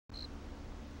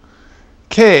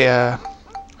Okay,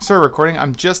 start recording.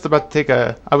 I'm just about to take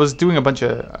a. I was taking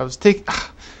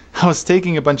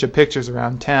a bunch of pictures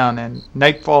around town, and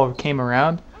nightfall came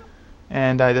around,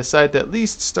 and I decided to at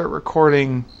least start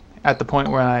recording at the point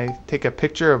where I take a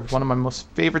picture of one of my most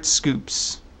favorite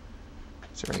scoops.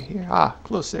 It's right here. Ah,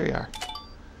 close. There you are.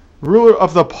 Ruler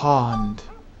of the pond.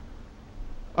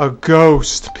 A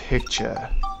ghost picture.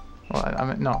 Well, I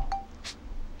mean, no.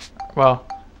 Well,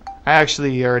 I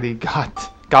actually already got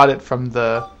it from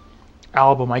the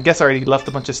album. I guess I already left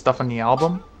a bunch of stuff on the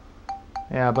album.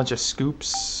 Yeah, a bunch of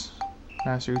scoops.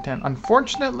 Master 10.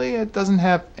 Unfortunately, it doesn't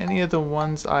have any of the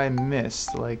ones I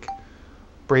missed, like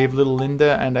Brave Little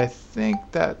Linda, and I think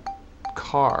that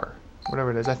car,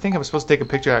 whatever it is. I think I was supposed to take a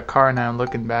picture of that car, and now I'm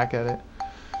looking back at it.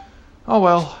 Oh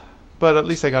well, but at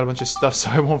least I got a bunch of stuff, so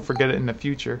I won't forget it in the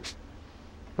future.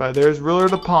 But there's Ruler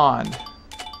of the Pond.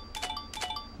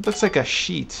 It looks like a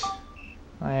sheet.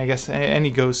 I guess any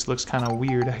ghost looks kind of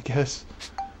weird, I guess.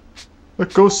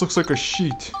 That ghost looks like a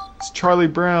sheet. It's Charlie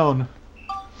Brown.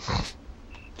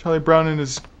 Charlie Brown in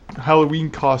his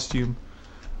Halloween costume.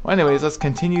 Well, anyways, let's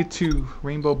continue to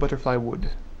Rainbow Butterfly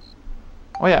Wood.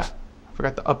 Oh yeah, I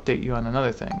forgot to update you on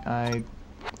another thing. I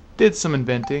did some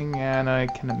inventing, and I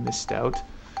kind of missed out.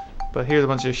 But here's a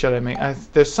bunch of shit I made.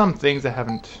 There's some things I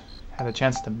haven't had a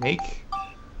chance to make.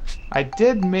 I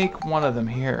did make one of them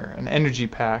here, an energy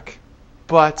pack.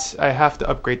 But I have to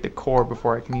upgrade the core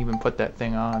before I can even put that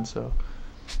thing on, so...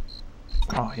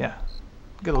 Oh, yeah.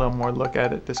 Get a little more look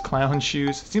at it. This clown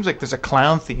shoes. It seems like there's a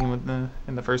clown theme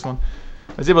in the first one.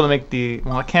 I was able to make the...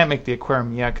 Well, I can't make the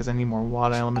aquarium yet because I need more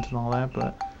water elements and all that,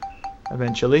 but...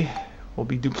 Eventually, we'll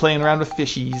be playing around with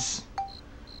fishies.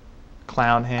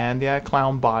 Clown hand, yeah,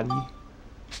 clown body.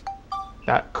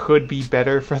 That could be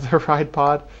better for the ride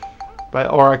pod.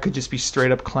 Or I could just be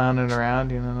straight up clowning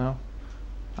around, you know?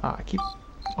 Ah, I keep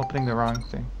opening the wrong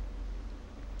thing.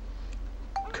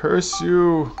 Curse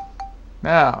you!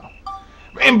 Now,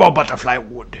 Rainbow Butterfly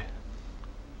Wood.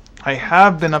 I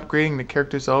have been upgrading the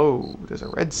characters. Oh, there's a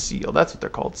red seal. That's what they're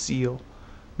called. Seal.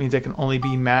 Means they can only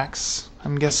be max,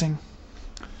 I'm guessing.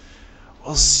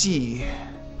 We'll see.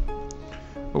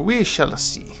 We shall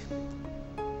see.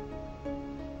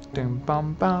 Dum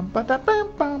bum bum ba da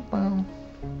bum bum bum.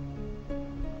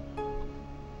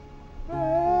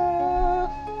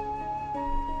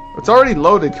 It's already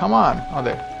loaded, come on. Oh,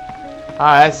 there.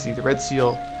 Ah, I see. The red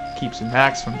seal keeps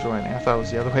Max from joining. I thought it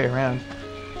was the other way around.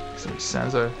 So it makes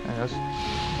sense. I guess.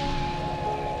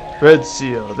 Red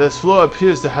seal. This floor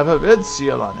appears to have a red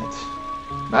seal on it.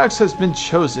 Max has been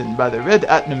chosen by the Red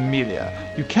Atmomelia.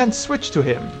 You can't switch to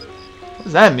him. What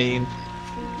does that mean?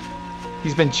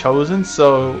 He's been chosen,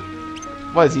 so...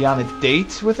 What, is he on a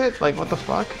date with it? Like, what the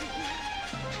fuck?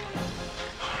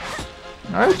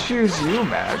 I choose you,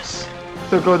 Max.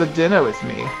 To go to dinner with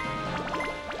me.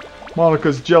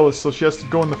 Monica's jealous, so she has to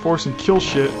go in the force and kill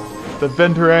shit to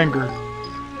vent her anger.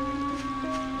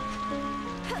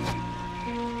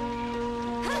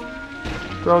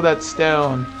 Throw that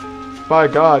stone. By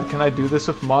God, can I do this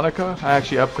with Monica? I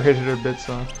actually upgraded her a bit,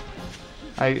 so...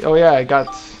 Oh yeah, I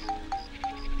got...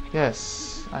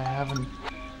 Yes, I haven't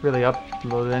really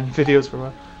uploaded any videos for a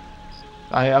while.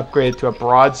 I upgraded to a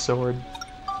broadsword.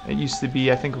 It used to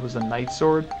be, I think it was a knight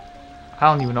sword. I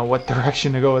don't even know what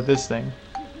direction to go with this thing.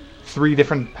 3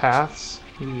 different paths?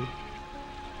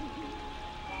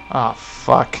 Ah,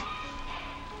 fuck.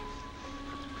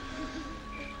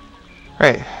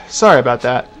 Hey, sorry about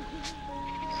that.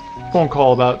 Phone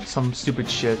call about some stupid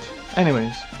shit.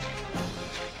 Anyways.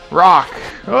 Rock!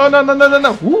 Oh, no, no, no, no,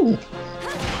 no! Woo!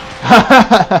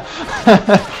 That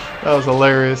was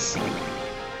hilarious.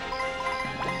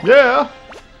 Yeah!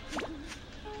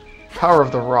 Power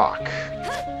of the rock.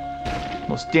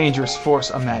 Most dangerous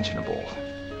force imaginable.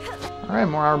 Alright,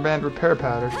 more armband repair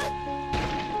powder.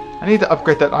 I need to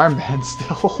upgrade that armband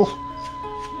still.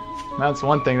 That's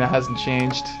one thing that hasn't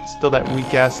changed. Still that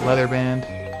weak ass leather band.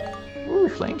 Ooh,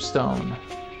 flamestone.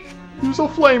 Use a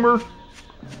flamer.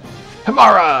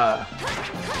 Himara!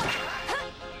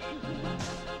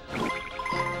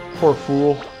 Poor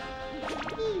fool.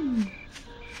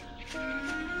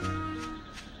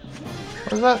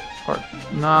 What is that? Or,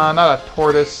 nah, not a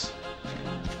tortoise.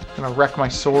 I'm gonna wreck my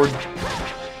sword.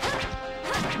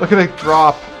 Look at it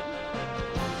drop.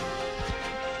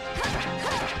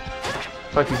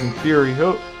 It's like he's in fury.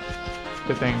 Oh.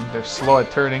 Good thing they're slow at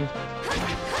turning.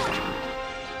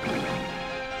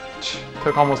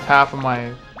 Took almost half of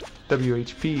my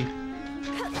WHP.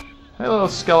 Hey, little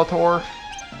Skeletor.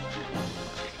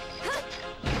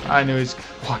 I knew he was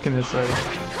walking this way.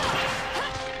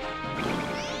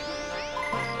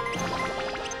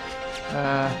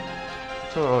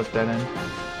 Throw a dead end.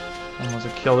 Almost a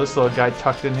kill this little guy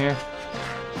tucked in here.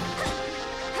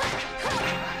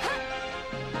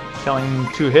 Killing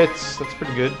 2 hits, that's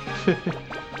pretty good.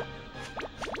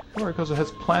 Or because it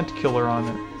has plant killer on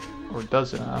it. Or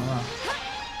does it? I don't know.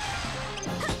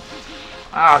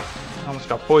 Ah! I almost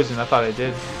got poisoned, I thought I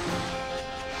did.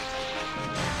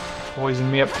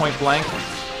 Poisoned me at point blank.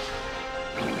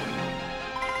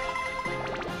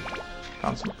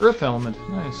 Found some earth element,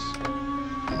 nice.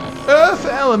 Earth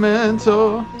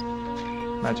elemental!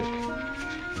 Magic.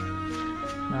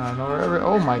 Now I know wherever.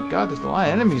 Oh my god, there's a lot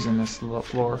of enemies in this little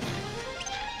floor.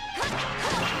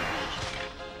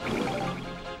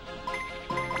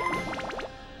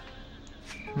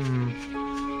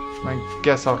 I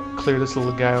guess I'll clear this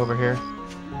little guy over here.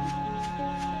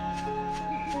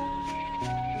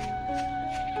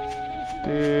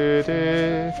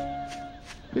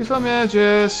 Peaceful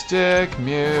majestic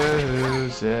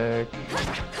music.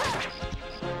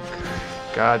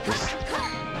 God, this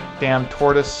damn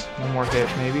tortoise. One more hit,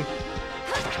 maybe.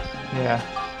 Yeah.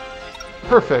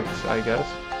 Perfect, I guess.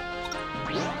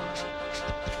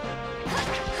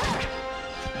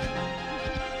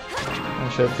 I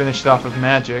should have finished it off with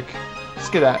magic. Let's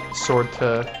get that sword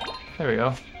to... There we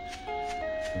go.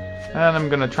 And I'm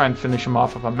gonna try and finish him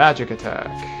off with a magic attack.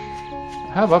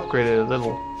 I have upgraded a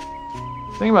little.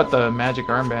 The thing about the magic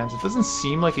armbands, it doesn't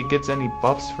seem like it gets any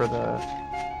buffs for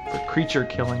creature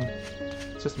killing.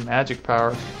 It's just magic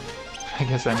power. I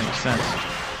guess that makes sense.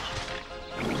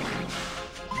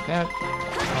 Damn it.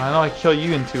 Well, I know I kill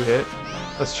you in 2 hit.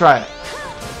 Let's try it.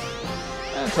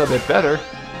 That's a bit better.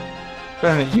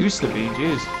 Better than it used to be,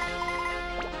 jeez.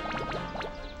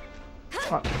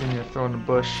 Oh, then you're throwing a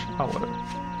bush. Oh, whatever.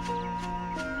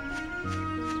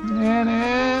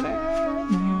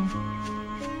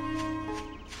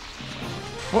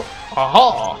 Oh,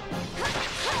 aha!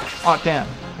 Oh, damn.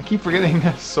 I keep forgetting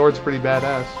that sword's pretty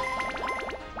badass.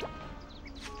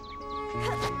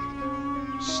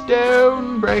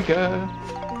 Stonebreaker.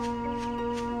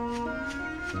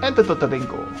 Enter the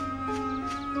Tarinko.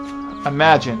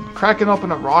 Imagine cracking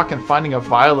open a rock and finding a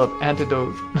vial of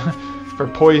antidote for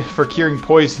curing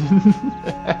poison.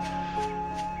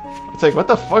 It's like, what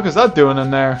the fuck is that doing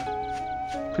in there?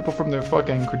 People from the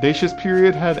fucking Cretaceous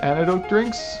period had antidote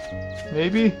drinks?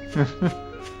 Maybe? Get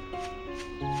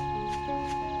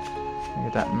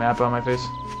that map on my face.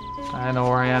 I know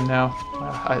where I am now.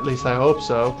 At least I hope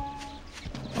so.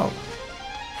 Oh.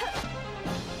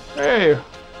 Hey!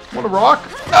 Want a rock?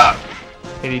 Ah!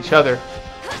 Hit each other.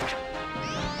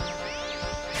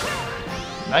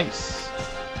 Nice.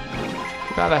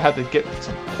 Forgot I had to get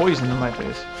some poison in my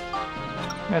face.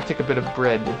 I'm gonna take a bit of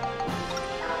bread.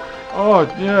 Oh,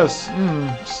 yes.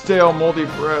 Stale, moldy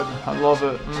bread. I love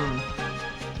it.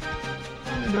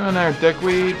 What are you doing there,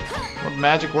 dickweed? Would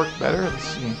magic work better? Let's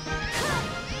see.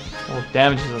 Well, it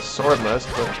damages a sword less,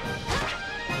 but it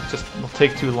just will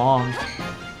take too long.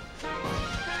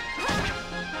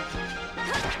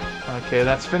 Okay,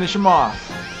 let's finish him off.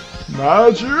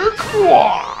 Magic!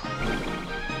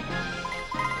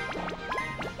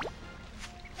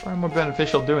 Probably more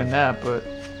beneficial doing that, but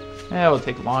it will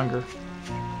take longer.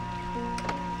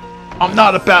 I'm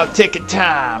not about taking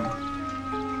time!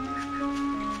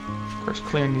 Of course,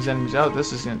 clearing these enemies out,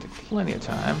 this is going to take plenty of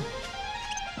time.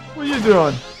 What are you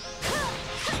doing?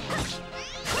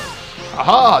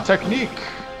 Aha! Technique!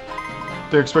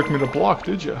 Didn't expect me to block,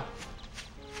 did you?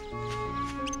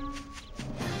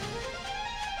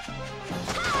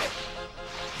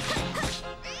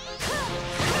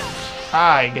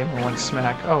 I gave him 1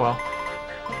 smack. Oh well.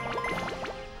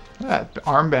 That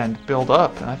armband build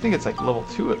up, and I think it's like level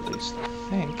 2 at least. I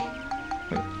think.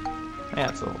 Wait. Yeah,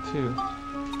 it's level 2.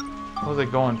 What was I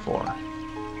going for?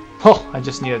 Oh, I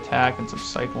just need attack and some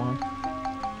cyclone.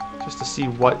 Just to see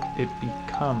what it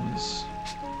becomes.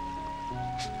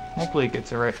 Hopefully it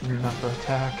gets the right enough for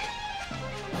attack.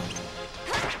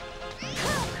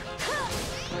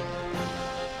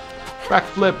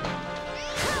 Backflip!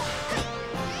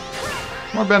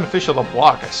 More beneficial to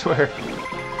block, I swear.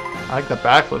 I like the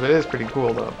backflip. It is pretty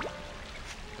cool, though.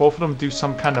 Both of them do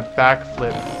some kind of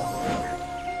backflip.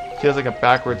 Feels like a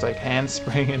backwards, like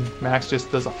handspring, and Max just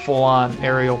does a full-on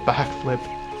aerial backflip.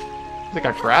 It's like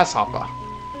a grasshopper.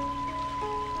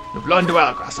 You've learned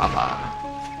well, grasshopper.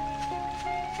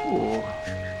 Ooh.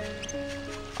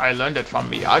 I learned it from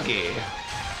Miyagi.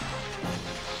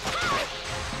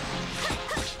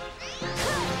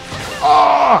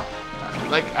 Ah!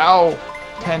 Like, ow.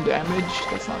 10 damage.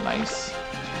 That's not nice.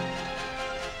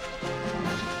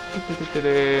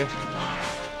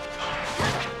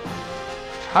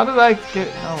 How did I get...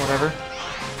 Oh, whatever.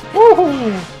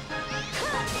 Woohoo!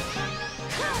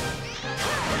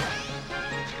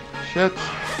 shit.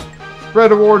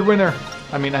 Bread award winner.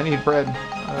 I mean, I need bread.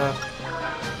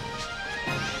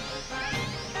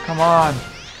 Come on.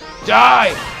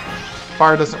 Die!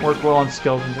 Fire doesn't work well on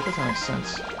skeletons. That doesn't make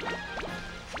sense.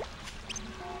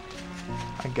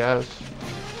 I guess.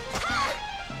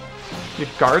 You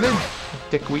guarded?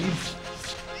 Dickweed?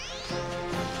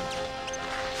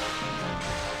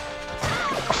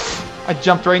 I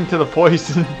jumped right into the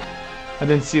poison. I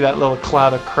didn't see that little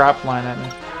cloud of crap flying at me.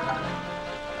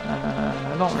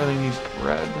 I don't really need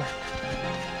bread.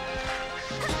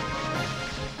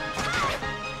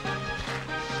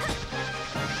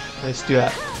 Let's do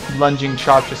that lunging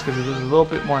chop just because it is a little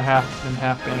bit more than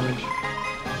half damage.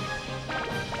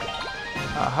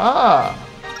 Aha!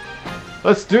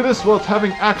 Let's do this while it's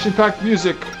having action-packed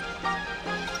music.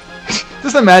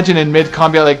 Just imagine in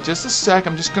mid-combat, like, just a sec,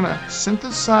 I'm just gonna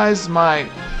synthesize my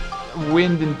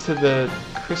wind into the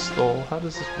crystal. How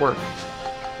does this work?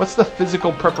 What's the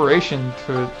physical preparation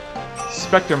to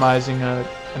spectrumizing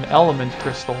an element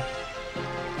crystal?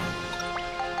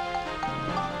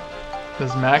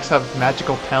 Does Max have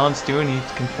magical talents too and he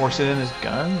can force it in his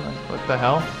gun? Like, what the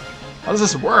hell? How does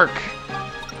this work?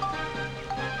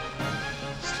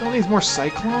 Still needs more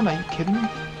Cyclone? Are you kidding me?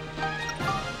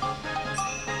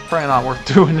 Probably not worth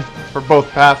doing it for both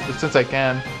paths, but since I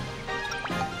can.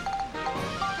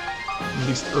 At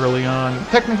least early on.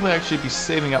 Technically I should be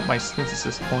saving up my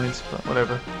synthesis points, but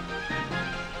whatever.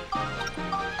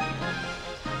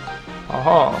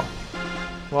 Aha!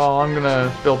 Well, I'm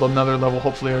gonna build another level,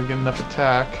 hopefully I'll get enough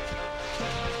attack.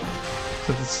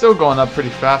 Since it's still going up pretty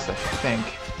fast, I think.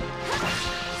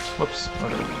 Whoops,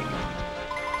 whatever.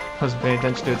 I wasn't paying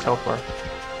attention to its health bar.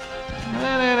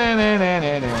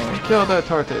 Kill the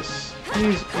tortoise.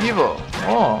 He's evil.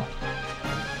 Oh.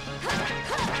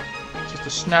 Just a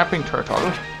snapping turtle.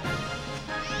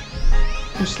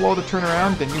 Too slow to turn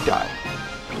around, then you die.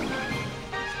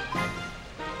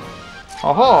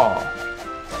 Aha!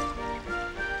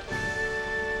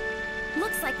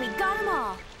 Looks like we got them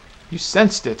all. You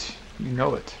sensed it. You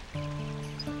know it.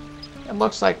 It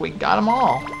looks like we got them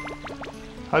all.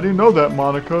 How do you know that,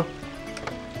 Monica?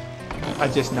 I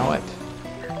just know it.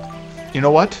 You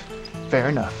know what? Fair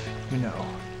enough. You know.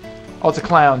 Oh, it's a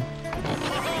clown.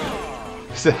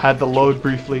 Because it had to load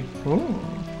briefly. Ooh.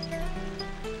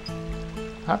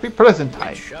 Happy present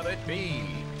time.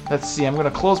 Let's see. I'm gonna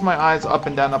close my eyes up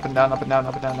and down, up and down, up and down,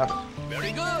 up and down, up.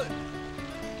 Very good.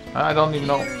 I don't even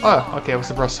know. Oh, okay. What's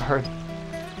the brush hard?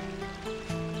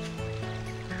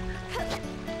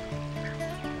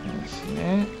 Let's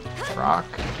see. Rock.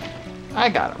 I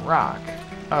got a rock.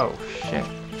 Oh shit.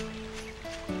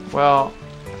 Well,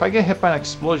 if I get hit by an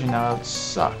explosion now, that would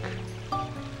suck.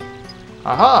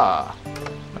 Aha!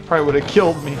 That probably would have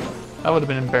killed me. That would have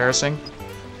been embarrassing.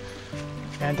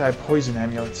 Anti-poison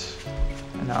amulets.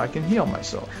 And now I can heal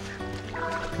myself.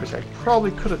 Which I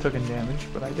probably could have taken damage,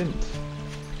 but I didn't.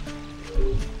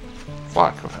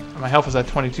 Fuck. My health was at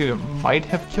 22. It might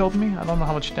have killed me. I don't know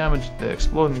how much damage the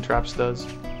exploding traps does.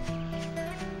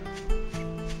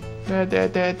 Ding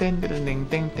ding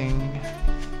ding ding.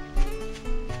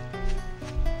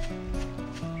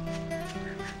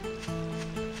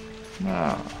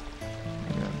 Oh.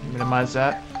 Minimize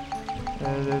that.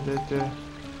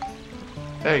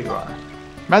 There you are.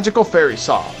 Magical fairy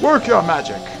saw. Work your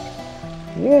magic.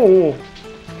 Whoa.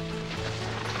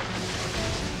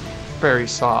 Fairy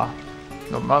saw.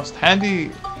 The most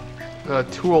handy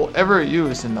tool ever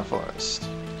used in the forest.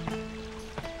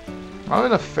 Why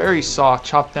would a fairy saw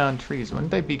chop down trees?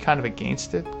 Wouldn't they be kind of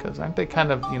against it? Because aren't they kind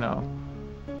of, you know,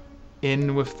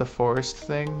 in with the forest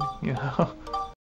thing? You know?